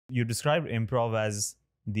You described improv as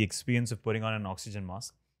the experience of putting on an oxygen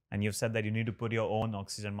mask. And you've said that you need to put your own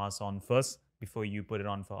oxygen mask on first before you put it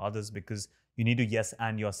on for others, because you need to yes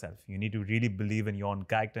and yourself. You need to really believe in your own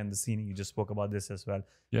character and the scene. You just spoke about this as well.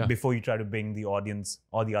 Yeah. Before you try to bring the audience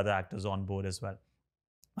or the other actors on board as well.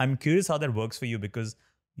 I'm curious how that works for you, because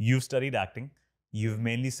you've studied acting. You've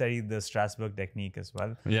mainly studied the Strasberg technique as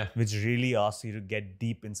well, Yeah. which really asks you to get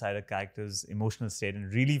deep inside a character's emotional state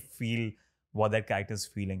and really feel what that character's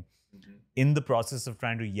feeling. Mm-hmm. In the process of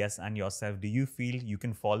trying to yes and yourself, do you feel you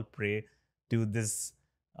can fall prey to this,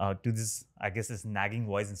 I guess, this nagging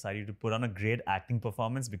voice inside you to put on a great acting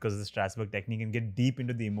performance because of the Strasberg technique and get deep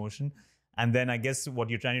into the emotion? And then I guess what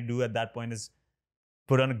you're trying to do at that point is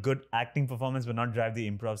put on a good acting performance, but not drive the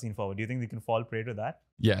improv scene forward. Do you think you can fall prey to that?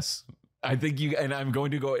 Yes. I think and I'm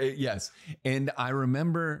going to go, yes. And I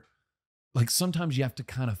remember, like, sometimes you have to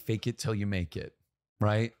kind of fake it till you make it,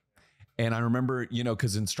 right? And I remember,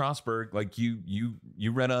 because in Strasberg, like you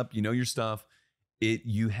read up, your stuff,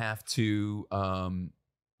 you have to,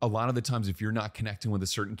 a lot of the times, if you're not connecting with a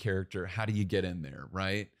certain character, how do you get in there,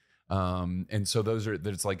 right? And so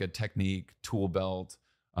there's like a technique, tool belt,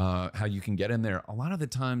 how you can get in there. A lot of the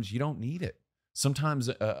times you don't need it. Sometimes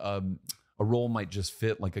a role might just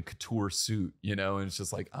fit like a couture suit, and it's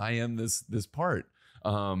just like, I am this part.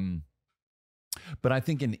 But I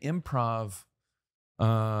think in improv,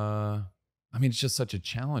 it's just such a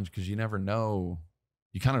challenge because you never know.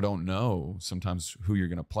 You kind of don't know sometimes who you're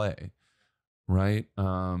going to play, right?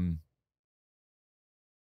 I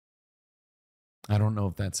don't know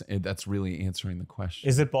if that's really answering the question.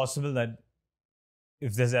 Is it possible that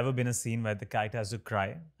if there's ever been a scene where the character has to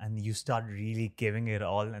cry and you start really giving it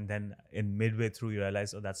all, and then in midway through you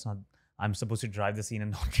realize, I'm supposed to drive the scene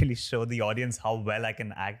and not really show the audience how well I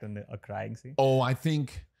can act in a crying scene? Oh, I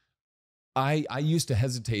think I used to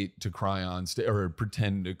hesitate to cry on stage or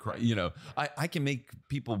pretend to cry. I can make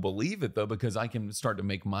people believe it though, because I can start to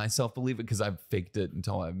make myself believe it because I've faked it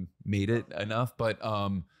until I've made it enough. But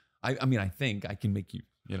I think I can make you,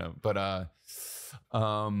 but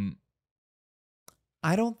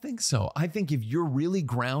I don't think so. I think if you're really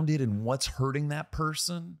grounded in what's hurting that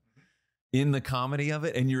person in the comedy of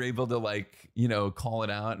it, and you're able to call it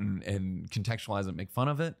out and contextualize it, make fun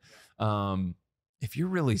of it. If you're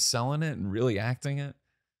really selling it and really acting it,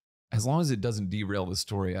 as long as it doesn't derail the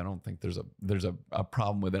story, I don't think there's a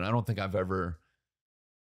problem with it. I don't think I've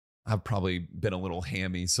probably been a little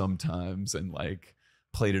hammy sometimes and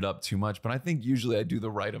played it up too much, but I think usually I do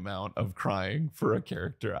the right amount of crying for a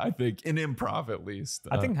character. I think in improv, at least.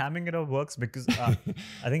 I think hamming it up works because I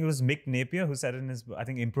think it was Mick Napier who said in his, I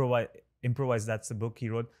think Improvise, that's the book he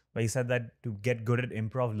wrote, where he said that to get good at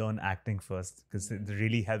improv, learn acting first, because it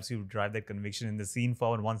really helps you drive that conviction in the scene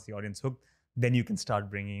forward. Once the audience hooked, then you can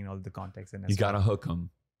start bringing in all the context in. You got to hook them.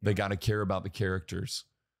 They got to care about the characters,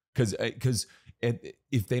 because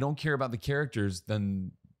if they don't care about the characters,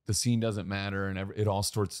 then the scene doesn't matter, and it all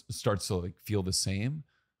starts to feel the same.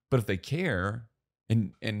 But if they care,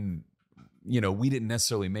 and we didn't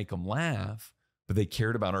necessarily make them laugh, but they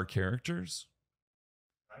cared about our characters,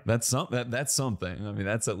 that's something.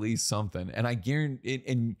 That's at least something. And I guarantee,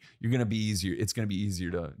 and you're gonna be easier. It's gonna be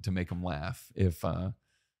easier to make them laugh if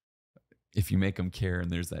you make them care, and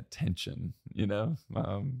there's that tension,